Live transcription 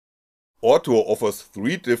Aufero offers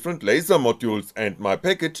 3 different laser modules and my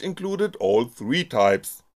package included all 3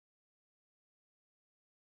 types.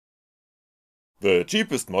 The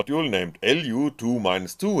cheapest module, named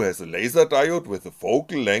LU2-2, has a laser diode with a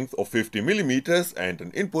focal length of 50mm and an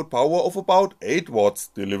input power of about 8W,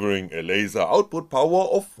 delivering a laser output power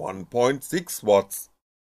of 1.6W.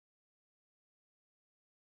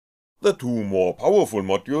 The 2 more powerful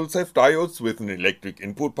modules have diodes with an electric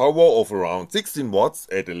input power of around 16W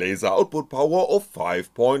at a laser output power of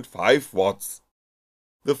 5.5W.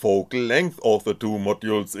 The focal length of the 2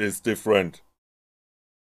 modules is different.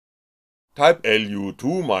 Type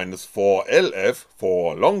LU2-4LF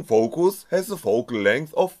for long focus has a focal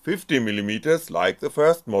length of 50mm like the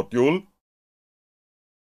first module,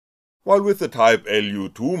 while with the type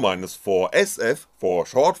LU2-4SF for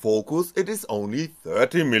short focus it is only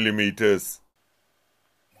 30mm.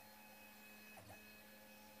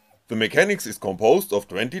 The mechanics is composed of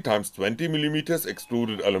 20x20mm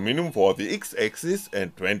extruded aluminum for the X-axis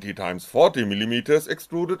and 20x40mm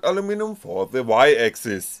extruded aluminum for the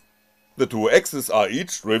Y-axis. The 2 axes are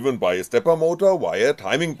each driven by a stepper motor via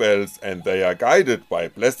timing belts, and they are guided by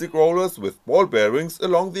plastic rollers with ball bearings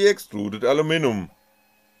along the extruded aluminum.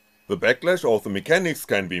 The backlash of the mechanics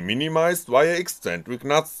can be minimized via eccentric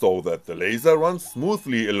nuts so that the laser runs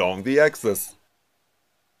smoothly along the axis.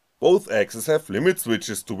 Both axes have limit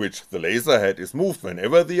switches to which the laser head is moved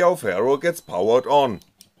whenever the Aufero gets powered on.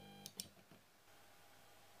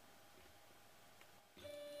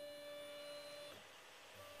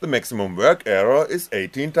 The maximum work area is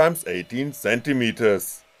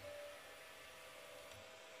 18x18cm.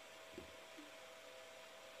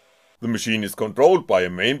 The machine is controlled by a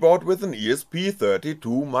mainboard with an ESP32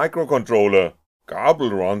 microcontroller. Gabel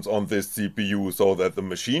runs on this CPU so that the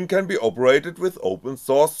machine can be operated with open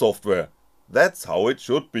source software. That's how it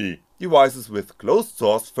should be. Devices with closed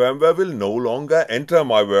source firmware will no longer enter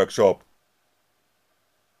my workshop.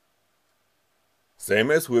 Same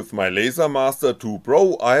as with my LaserMaster 2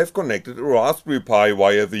 Pro, I have connected a Raspberry Pi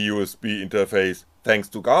via the USB interface. Thanks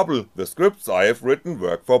to Gabel, the scripts I have written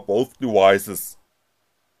work for both devices.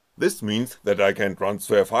 This means that I can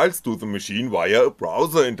transfer files to the machine via a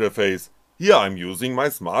browser interface. Here I'm using my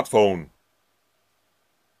smartphone.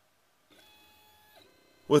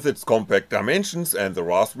 With its compact dimensions and the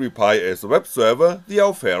Raspberry Pi as a web server, the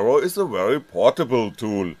Aufero is a very portable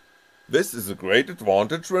tool. This is a great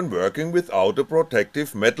advantage when working without a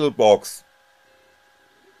protective metal box.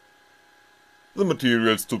 The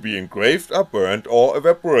materials to be engraved are burnt or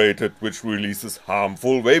evaporated, which releases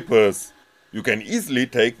harmful vapors. You can easily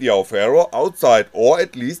take the Aufero outside or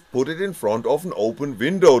at least put it in front of an open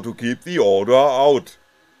window to keep the odor out.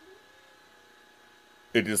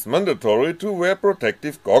 It is mandatory to wear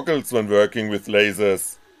protective goggles when working with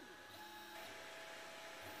lasers.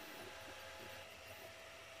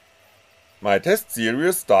 My test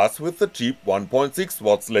series starts with the cheap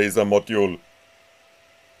 1.6W laser module.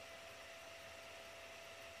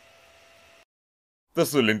 The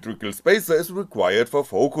cylindrical spacer is required for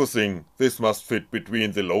focusing. This must fit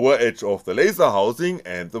between the lower edge of the laser housing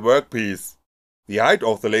and the workpiece. The height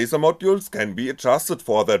of the laser modules can be adjusted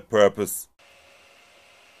for that purpose.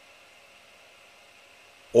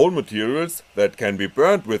 All materials that can be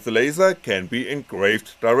burned with the laser can be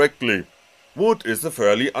engraved directly. Wood is a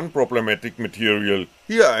fairly unproblematic material.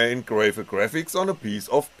 Here I engrave a graphics on a piece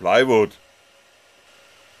of plywood.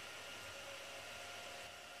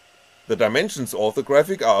 The dimensions of the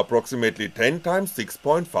graphic are approximately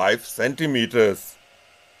 10x6.5cm.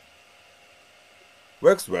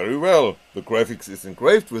 Works very well. The graphics is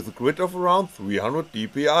engraved with a grid of around 300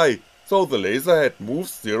 dpi, so the laser head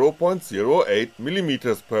moves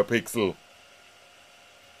 0.08mm per pixel.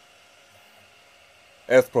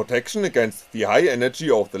 As protection against the high energy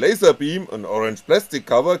of the laser beam, an orange plastic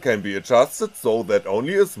cover can be adjusted so that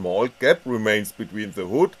only a small gap remains between the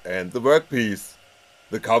hood and the workpiece.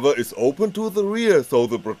 The cover is open to the rear, so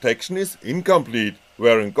the protection is incomplete.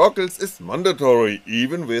 Wearing goggles is mandatory,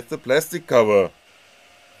 even with the plastic cover.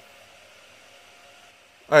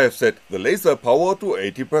 I have set the laser power to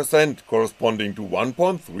 80%, corresponding to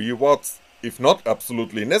 1.3W. If not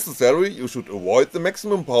absolutely necessary, you should avoid the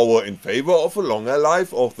maximum power in favor of a longer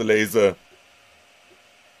life of the laser.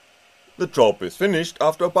 The job is finished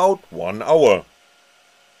after about 1 hour.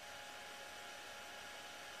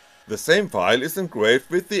 The same file is engraved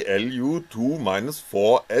with the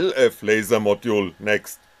LU2-4LF laser module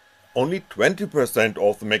next. Only 20%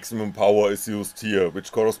 of the maximum power is used here,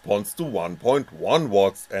 which corresponds to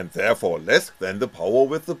 1.1W and therefore less than the power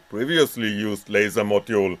with the previously used laser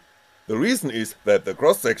module. The reason is that the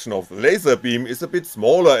cross-section of the laser beam is a bit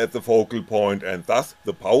smaller at the focal point and thus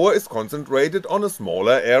the power is concentrated on a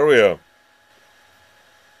smaller area.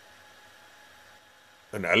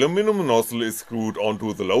 An aluminum nozzle is screwed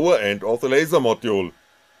onto the lower end of the laser module.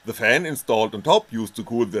 The fan installed on top used to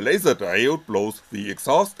cool the laser diode blows the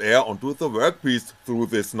exhaust air onto the workpiece through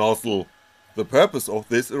this nozzle. The purpose of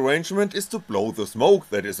this arrangement is to blow the smoke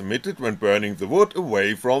that is emitted when burning the wood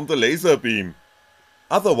away from the laser beam.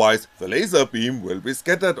 Otherwise, the laser beam will be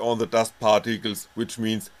scattered on the dust particles, which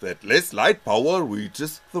means that less light power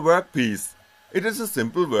reaches the workpiece. It is a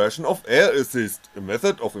simple version of air assist, a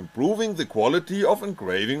method of improving the quality of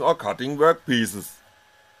engraving or cutting workpieces.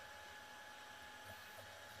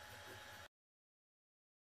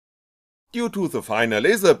 Due to the finer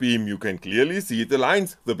laser beam you can clearly see the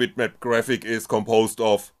lines the bitmap graphic is composed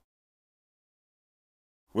of.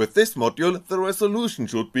 With this module the resolution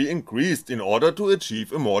should be increased in order to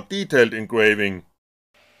achieve a more detailed engraving.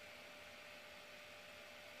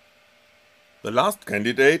 The last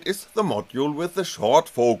candidate is the module with the short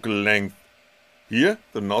focal length. Here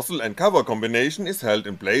the nozzle and cover combination is held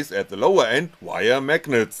in place at the lower end via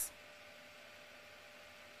magnets.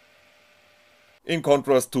 In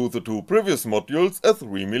contrast to the two previous modules, a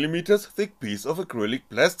 3mm thick piece of acrylic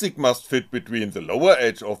plastic must fit between the lower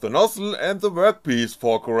edge of the nozzle and the workpiece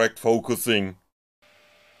for correct focusing.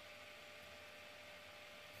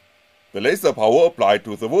 The laser power applied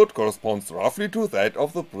to the wood corresponds roughly to that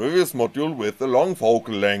of the previous module with the long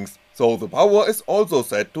focal length, so the power is also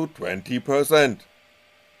set to 20%.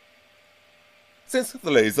 Since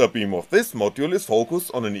the laser beam of this module is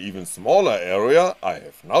focused on an even smaller area, I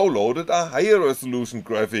have now loaded a higher resolution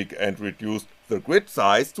graphic and reduced the grid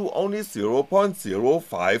size to only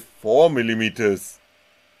 0.054mm.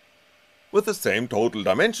 With the same total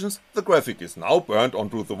dimensions, the graphic is now burnt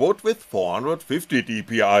onto the wood with 450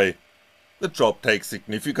 dpi. The job takes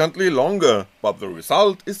significantly longer, but the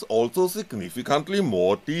result is also significantly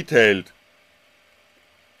more detailed.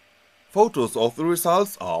 Photos of the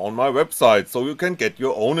results are on my website, so you can get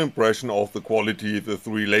your own impression of the quality the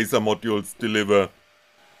three laser modules deliver.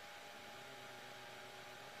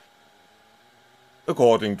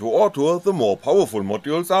 According to author, the more powerful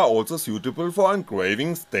modules are also suitable for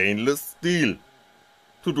engraving stainless steel.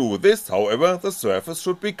 To do this, however, the surface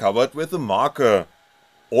should be covered with a marker.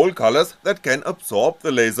 All colors that can absorb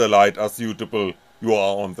the laser light are suitable. You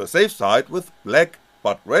are on the safe side with black,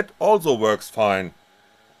 but red also works fine.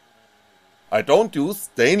 I don't use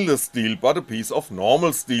stainless steel but a piece of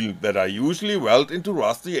normal steel that I usually weld into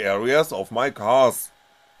rusty areas of my cars.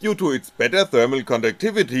 Due to its better thermal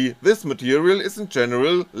conductivity, this material is in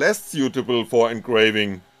general less suitable for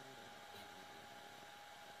engraving.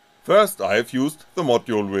 First I have used the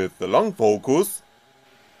module with the long focus,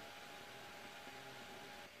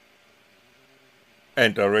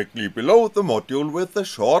 and directly below the module with the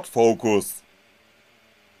short focus.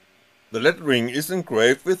 The lettering is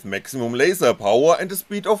engraved with maximum laser power and a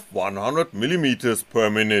speed of 100mm per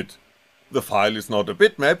minute. The file is not a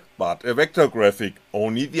bitmap, but a vector graphic,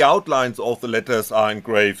 only the outlines of the letters are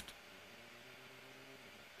engraved.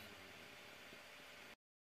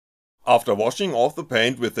 After washing off the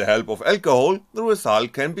paint with the help of alcohol, the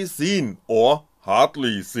result can be seen, or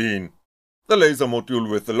hardly seen. The laser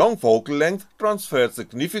module with the long focal length transferred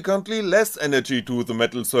significantly less energy to the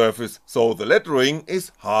metal surface, so the lettering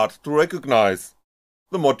is hard to recognize.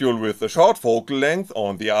 The module with the short focal length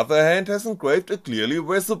on the other hand has engraved a clearly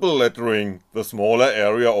visible lettering. The smaller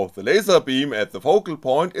area of the laser beam at the focal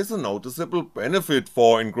point is a noticeable benefit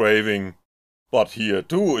for engraving. But here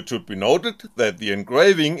too it should be noted that the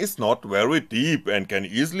engraving is not very deep and can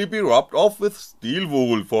easily be rubbed off with steel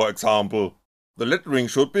wool, for example. The lettering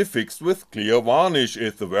should be fixed with clear varnish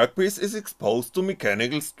if the workpiece is exposed to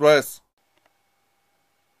mechanical stress.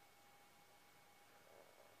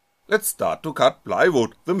 Let's start to cut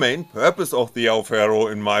plywood, the main purpose of the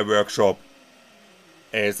Aufero in my workshop.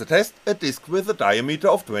 As a test, a disc with a diameter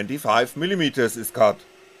of 25mm is cut.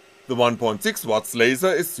 The 1.6W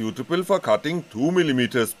laser is suitable for cutting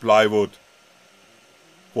 2mm plywood.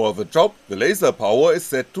 For the job, the laser power is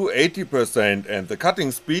set to 80% and the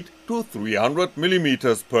cutting speed to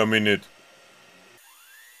 300mm per minute.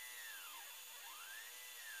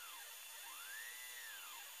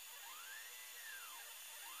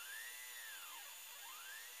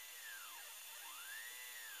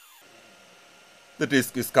 The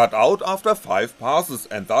disc is cut out after 5 passes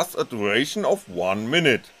and thus a duration of 1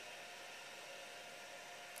 minute.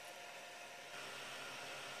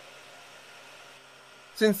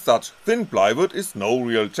 Since such thin plywood is no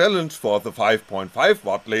real challenge for the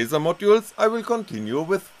 5.5W laser modules, I will continue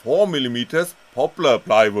with 4mm poplar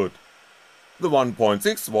plywood. The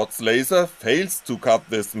 1.6 watts laser fails to cut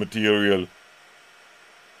this material.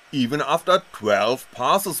 Even after 12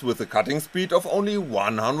 passes with a cutting speed of only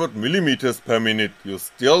 100mm per minute, you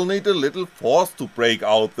still need a little force to break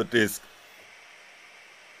out the disc.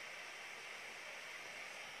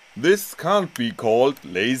 This can't be called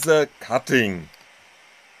laser cutting.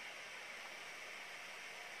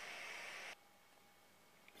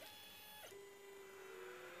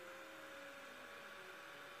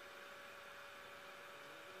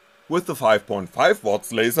 With the 5.5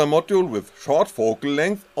 watts laser module with short focal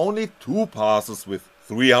length, only 2 passes with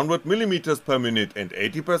 300mm per minute and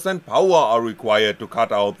 80% power are required to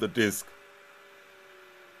cut out the disc.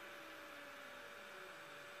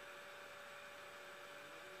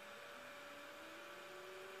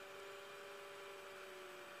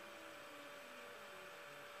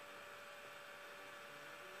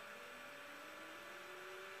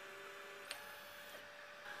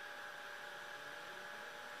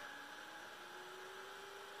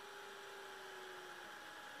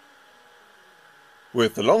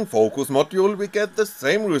 With the long focus module we get the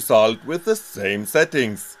same result with the same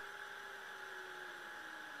settings.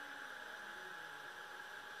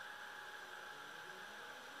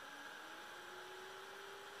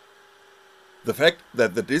 The fact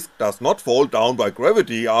that the disc does not fall down by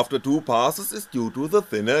gravity after 2 passes is due to the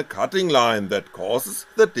thinner cutting line that causes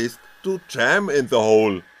the disc to jam in the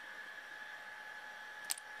hole.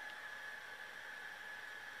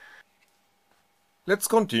 Let's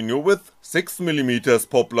continue with 6mm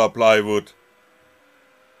poplar plywood.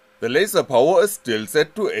 The laser power is still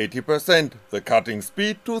set to 80%, the cutting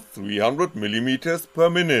speed to 300mm per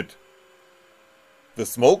minute. The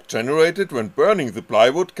smoke generated when burning the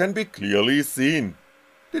plywood can be clearly seen.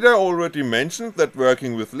 Did I already mention that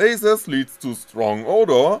working with lasers leads to strong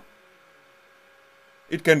odor?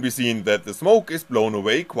 It can be seen that the smoke is blown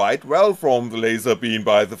away quite well from the laser beam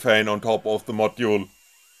by the fan on top of the module.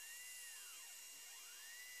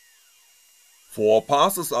 4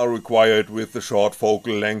 passes are required with the short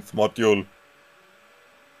focal length module.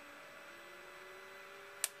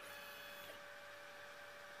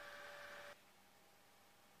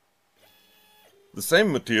 The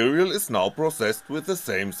same material is now processed with the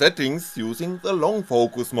same settings using the long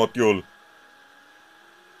focus module.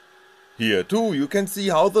 Here too you can see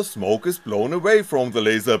how the smoke is blown away from the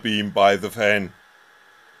laser beam by the fan.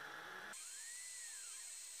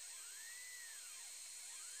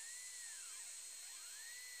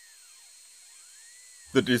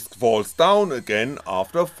 The disc falls down again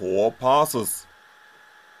after 4 passes.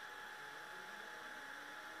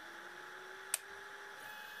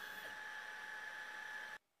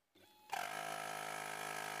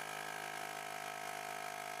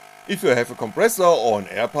 If you have a compressor or an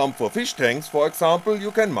air pump for fish tanks for example,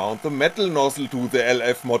 you can mount the metal nozzle to the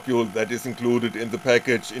LF module that is included in the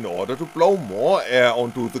package in order to blow more air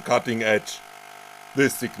onto the cutting edge.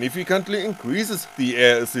 This significantly increases the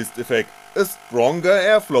air assist effect. A stronger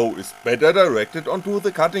airflow is better directed onto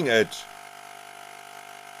the cutting edge.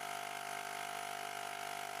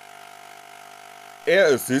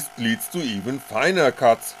 Air assist leads to even finer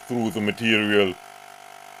cuts through the material.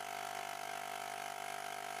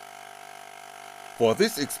 For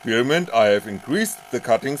this experiment I have increased the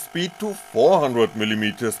cutting speed to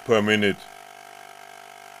 400mm per minute.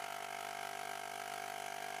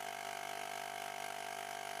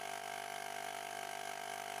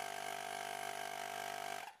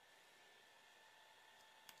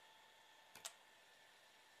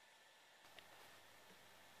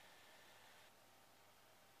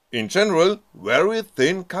 In general, very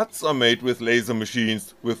thin cuts are made with laser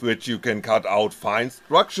machines, with which you can cut out fine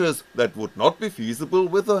structures that would not be feasible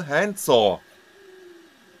with a handsaw.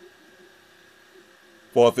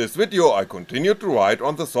 For this video I continue to write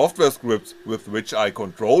on the software scripts with which I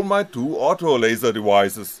control my 2 auto laser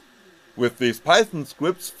devices. With these Python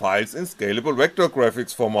scripts, files in scalable vector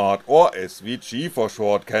graphics format or SVG for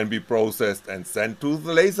short can be processed and sent to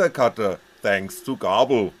the laser cutter, thanks to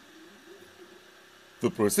Gabel. The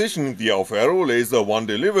precision the Aufero Laser 1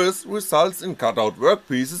 delivers results in cutout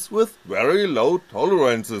workpieces with very low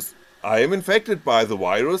tolerances. I am infected by the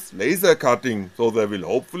virus laser cutting, so there will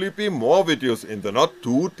hopefully be more videos in the not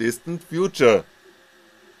too distant future.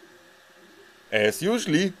 As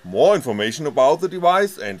usually, more information about the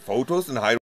device and photos in high